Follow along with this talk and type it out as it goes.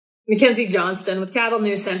Mackenzie Johnston with Cattle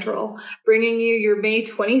News Central, bringing you your May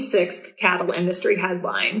 26th cattle industry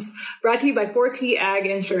headlines. Brought to you by 4T Ag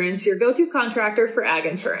Insurance, your go-to contractor for ag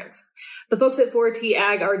insurance. The folks at 4T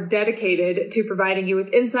Ag are dedicated to providing you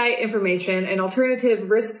with insight, information, and alternative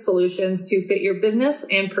risk solutions to fit your business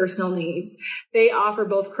and personal needs. They offer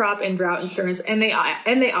both crop and drought insurance, and they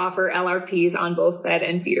offer LRPs on both fed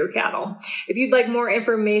and feeder cattle. If you'd like more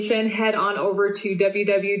information, head on over to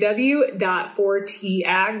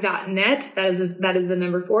www.4tag.net. That is the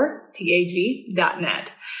number 4,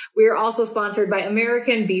 TAG.net. We are also sponsored by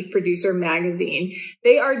American Beef Producer Magazine.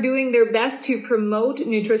 They are doing their best to promote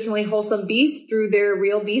nutritionally wholesome beef through their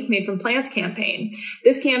Real Beef Made from Plants campaign.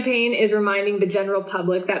 This campaign is reminding the general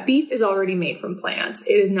public that beef is already made from plants.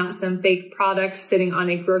 It is not some fake product sitting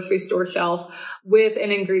on a grocery store shelf with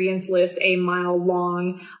an ingredients list a mile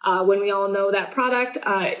long. When we all know that product,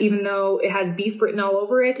 even though it has beef written all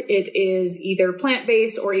over it, it is either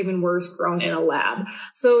plant-based or even worse, grown in a lab.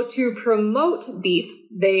 So to promote beef,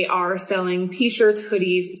 they are selling t-shirts,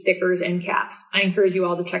 hoodies, stickers, and caps. I encourage you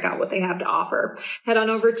all to check out what they have to offer. Head on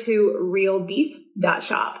over to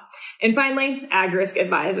realbeef.shop. And finally, Ag Risk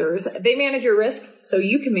Advisors. They manage your risk so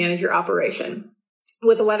you can manage your operation.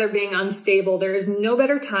 With the weather being unstable, there is no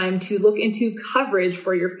better time to look into coverage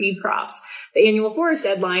for your feed crops. The annual forage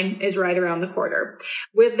deadline is right around the corner.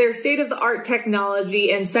 With their state-of-the-art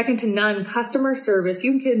technology and second-to-none customer service,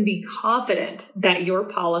 you can be confident that your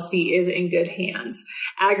policy is in good hands.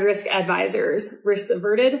 Ag Risk Advisors. Risks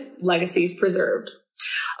averted, legacies preserved.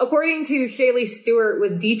 According to Shaylee Stewart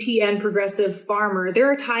with DTN Progressive Farmer,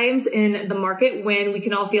 there are times in the market when we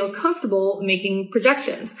can all feel comfortable making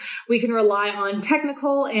projections. We can rely on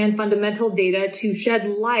technical and fundamental data to shed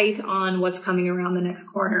light on what's coming around the next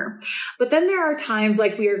corner. But then there are times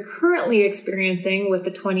like we are currently experiencing with the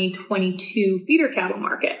 2022 feeder cattle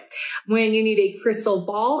market, when you need a crystal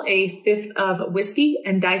ball, a fifth of whiskey,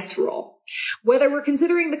 and dice to roll. Whether we're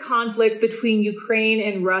considering the conflict between Ukraine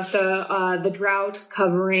and Russia, the drought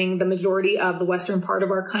covering the majority of the western part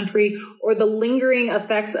of our country, or the lingering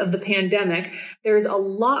effects of the pandemic, there's a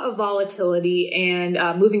lot of volatility and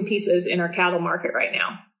moving pieces in our cattle market right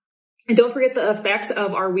now. And don't forget the effects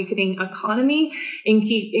of our weakening economy,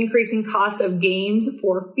 increasing cost of gains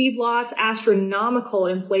for feedlots, astronomical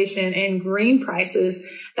inflation, and grain prices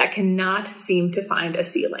that cannot seem to find a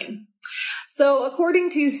ceiling. So according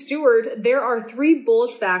to Stewart, there are 3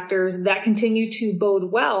 bullish factors that continue to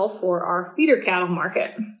bode well for our feeder cattle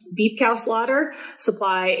market: beef cow slaughter,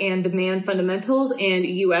 supply and demand fundamentals, and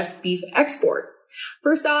U.S. beef exports.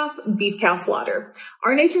 First off, beef cow slaughter.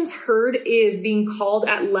 Our nation's herd is being called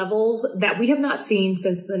at levels that we have not seen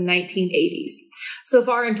since the 1980s. So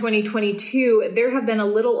far in 2022, there have been a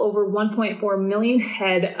little over 1.4 million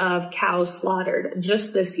head of cows slaughtered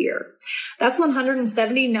just this year. That's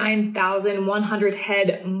 179,100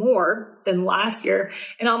 head more than last year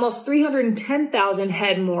and almost 310,000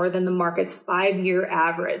 head more than the market's 5-year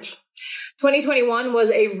average. 2021 was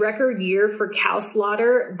a record year for cow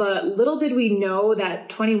slaughter, but little did we know that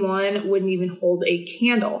 21 wouldn't even hold a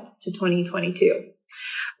candle to 2022.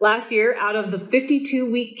 Last year, out of the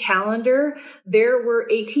 52-week calendar, there were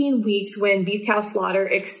 18 weeks when beef cow slaughter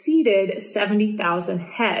exceeded 70,000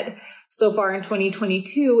 head. So far in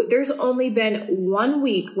 2022, there's only been 1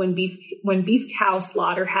 week when beef cow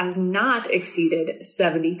slaughter has not exceeded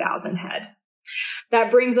 70,000 head. That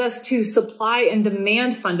brings us to supply and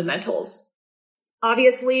demand fundamentals.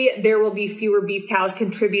 Obviously, there will be fewer beef cows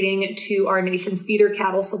contributing to our nation's feeder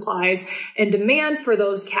cattle supplies, and demand for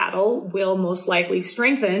those cattle will most likely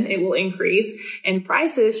strengthen. It will increase, and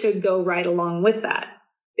prices should go right along with that.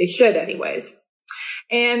 They should anyways.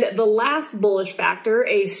 And the last bullish factor,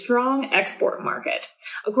 a strong export market.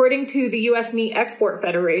 According to the U.S. Meat Export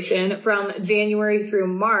Federation, from January through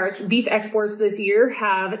March, beef exports this year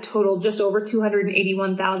have totaled just over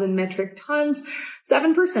 281,000 metric tons,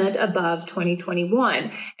 7% above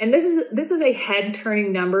 2021. And this is a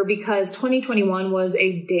head-turning number because 2021 was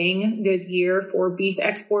a dang good year for beef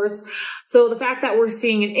exports. So the fact that we're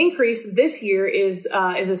seeing an increase this year is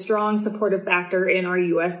a strong supportive factor in our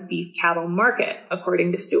U.S. beef cattle market, according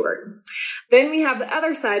to Stewart. Then we have the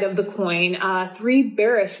other side of the coin, 3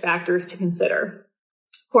 bearish factors to consider: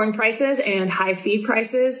 corn prices and high feed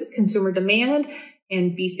prices, consumer demand,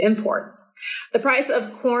 and beef imports. The price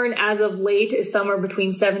of corn as of late is somewhere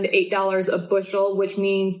between $7 to $8 a bushel, which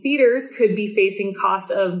means feeders could be facing cost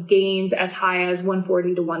of gains as high as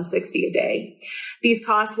 $140 to $160 a day. These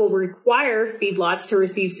costs will require feedlots to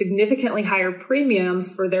receive significantly higher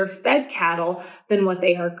premiums for their fed cattle than what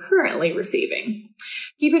they are currently receiving.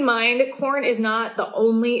 Keep in mind, corn is not the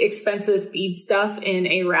only expensive feedstuff in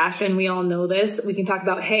a ration. We all know this. We can talk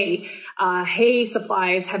about hay. Hay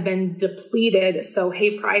supplies have been depleted, so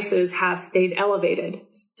hay prices have stayed elevated,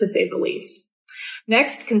 to say the least.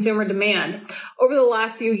 Next, consumer demand. Over the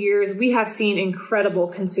last few years, we have seen incredible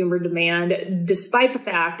consumer demand, despite the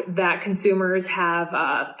fact that consumers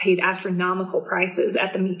have paid astronomical prices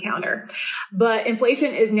at the meat counter. But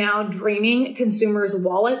inflation is now draining consumers'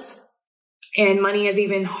 wallets, and money is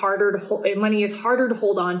harder to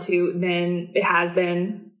hold on to than it has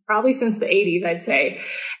been probably since the 80s, I'd say.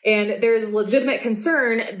 And there's legitimate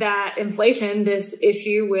concern that inflation, this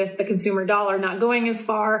issue with the consumer dollar not going as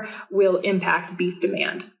far, will impact beef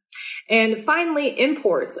demand. And finally,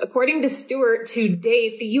 imports. According to Stewart, to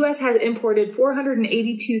date, the U.S. has imported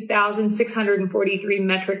 482,643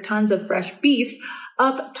 metric tons of fresh beef,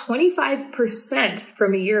 up 25%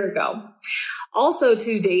 from a year ago. Also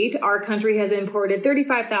to date, our country has imported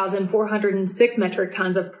 35,406 metric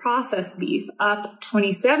tons of processed beef, up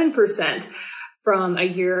 27% from a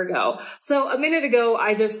year ago. So a minute ago,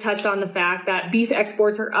 I just touched on the fact that beef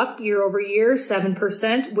exports are up year over year,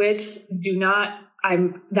 7%, which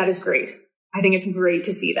that is great. I think it's great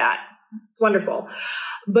to see that. It's wonderful.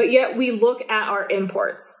 But yet we look at our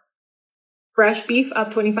imports. Fresh beef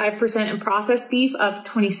up 25% and processed beef up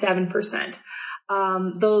 27%.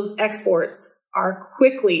 Those exports are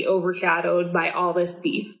quickly overshadowed by all this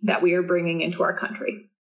beef that we are bringing into our country.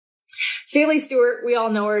 Shaylee Stewart, we all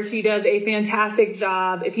know her. She does a fantastic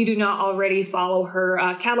job. If you do not already follow her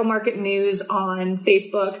cattle market news on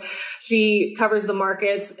Facebook, she covers the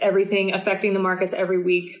markets, everything affecting the markets every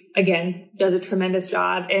week. Again, does a tremendous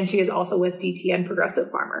job. And she is also with DTN Progressive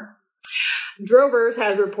Farmer. Drovers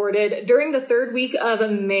has reported during the third week of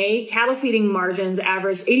May, cattle feeding margins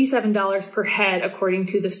averaged $87 per head, according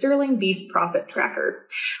to the Sterling Beef Profit Tracker.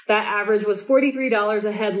 That average was $43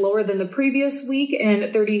 a head lower than the previous week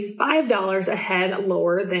and $35 a head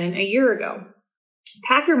lower than a year ago.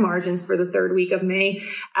 Packer margins for the third week of May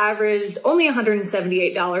averaged only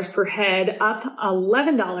 $178 per head, up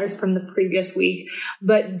 $11 from the previous week,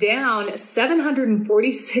 but down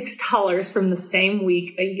 $746 from the same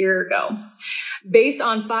week a year ago. Based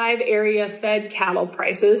on 5 area fed cattle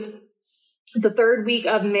prices, the third week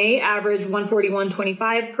of May averaged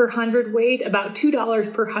 $141.25 per hundredweight, about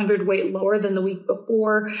 $2 per hundredweight lower than the week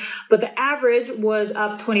before, but the average was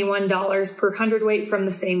up $21 per hundredweight from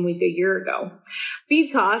the same week a year ago.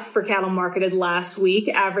 Feed costs for cattle marketed last week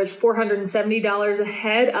averaged $470 a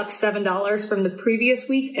head, up $7 from the previous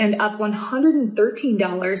week, and up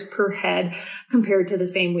 $113 per head compared to the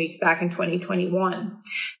same week back in 2021.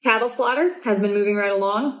 Cattle slaughter has been moving right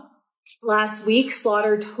along. Last week,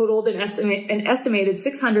 slaughter totaled an estimated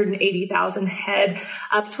 680,000 head,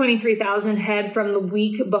 up 23,000 head from the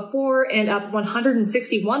week before and up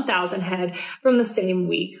 161,000 head from the same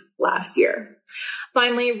week last year.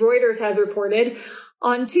 Finally, Reuters has reported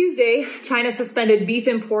on Tuesday, China suspended beef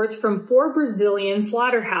imports from 4 Brazilian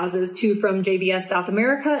slaughterhouses, 2 from JBS South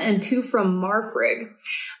America and 2 from Marfrig.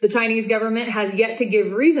 The Chinese government has yet to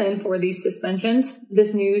give reason for these suspensions.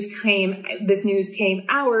 This news came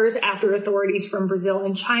hours after authorities from Brazil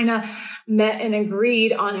and China met and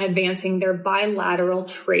agreed on advancing their bilateral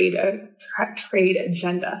trade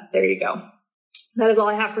agenda. There you go. That is all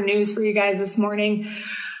I have for news for you guys this morning.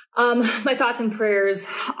 My thoughts and prayers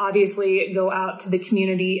obviously go out to the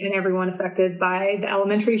community and everyone affected by the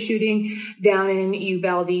elementary shooting down in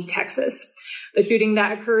Uvalde, Texas. The shooting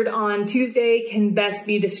that occurred on Tuesday can best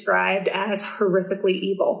be described as horrifically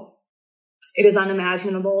evil. It is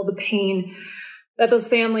unimaginable, the pain that those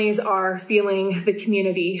families are feeling, the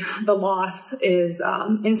community, the loss is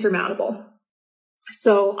insurmountable.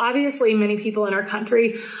 So obviously many people in our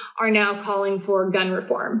country are now calling for gun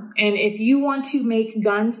reform. And if you want to make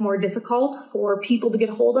guns more difficult for people to get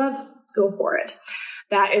a hold of, go for it.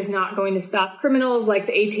 That is not going to stop criminals like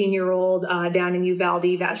the 18-year-old down in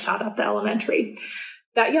Uvalde that shot up the elementary.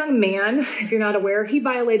 That young man, if you're not aware, he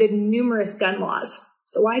violated numerous gun laws.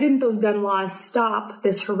 So why didn't those gun laws stop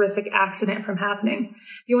this horrific accident from happening?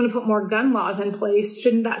 If you want to put more gun laws in place,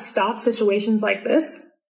 shouldn't that stop situations like this?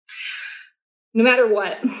 No matter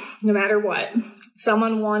what, if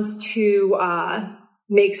someone wants to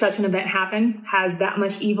make such an event happen, has that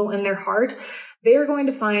much evil in their heart, they are going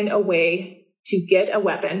to find a way to get a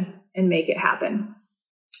weapon and make it happen.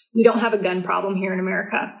 We don't have a gun problem here in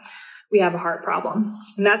America. We have a heart problem,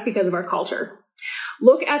 and that's because of our culture.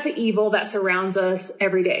 Look at the evil that surrounds us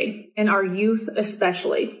every day, and our youth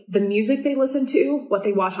especially. The music they listen to, what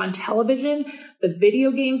they watch on television, the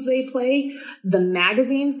video games they play, the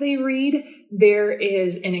magazines they read. There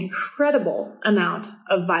is an incredible amount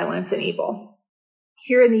of violence and evil.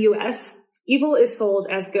 Here in the US, evil is sold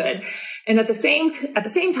as good. And at the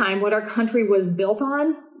same time, what our country was built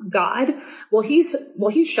on, God, he's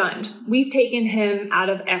shunned. We've taken him out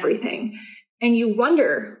of everything. And you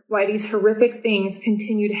wonder why these horrific things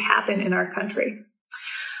continue to happen in our country.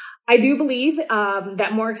 I do believe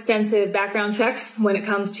that more extensive background checks when it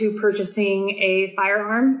comes to purchasing a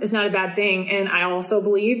firearm is not a bad thing. And I also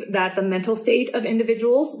believe that the mental state of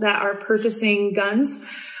individuals that are purchasing guns,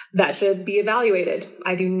 that should be evaluated.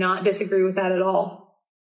 I do not disagree with that at all.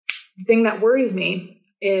 The thing that worries me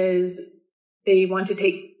is they want to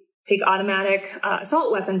take automatic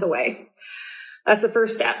assault weapons away. That's the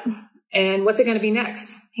first step. And what's it going to be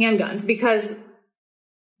next? Handguns. Because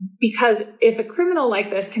if a criminal like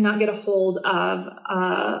this cannot get a hold of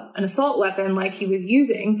an assault weapon like he was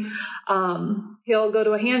using, he'll go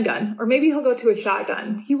to a handgun, or maybe he'll go to a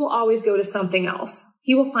shotgun. He will always go to something else.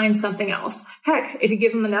 He will find something else. Heck, if you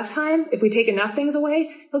give him enough time, if we take enough things away,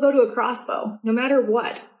 he'll go to a crossbow. No matter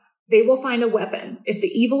what, they will find a weapon. If the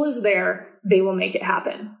evil is there, they will make it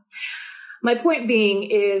happen. My point being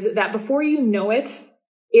is that before you know it,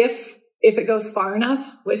 if it goes far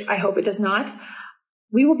enough, which I hope it does not,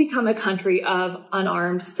 we will become a country of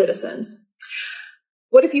unarmed citizens.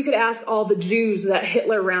 What if you could ask all the Jews that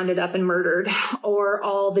Hitler rounded up and murdered, or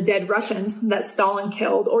all the dead Russians that Stalin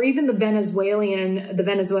killed, or even the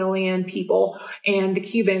Venezuelan people and the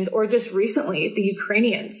Cubans, or just recently the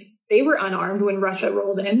Ukrainians? They were unarmed when Russia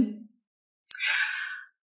rolled in.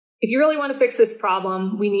 If you really want to fix this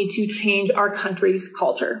problem, we need to change our country's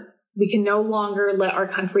culture. We can no longer let our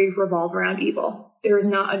country revolve around evil. There is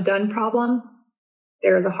not a gun problem.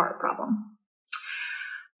 There is a heart problem.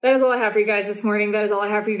 That is all I have for you guys this morning. That is all I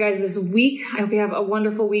have for you guys this week. I hope you have a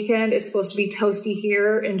wonderful weekend. It's supposed to be toasty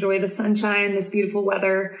here. Enjoy the sunshine, this beautiful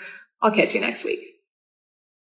weather. I'll catch you next week.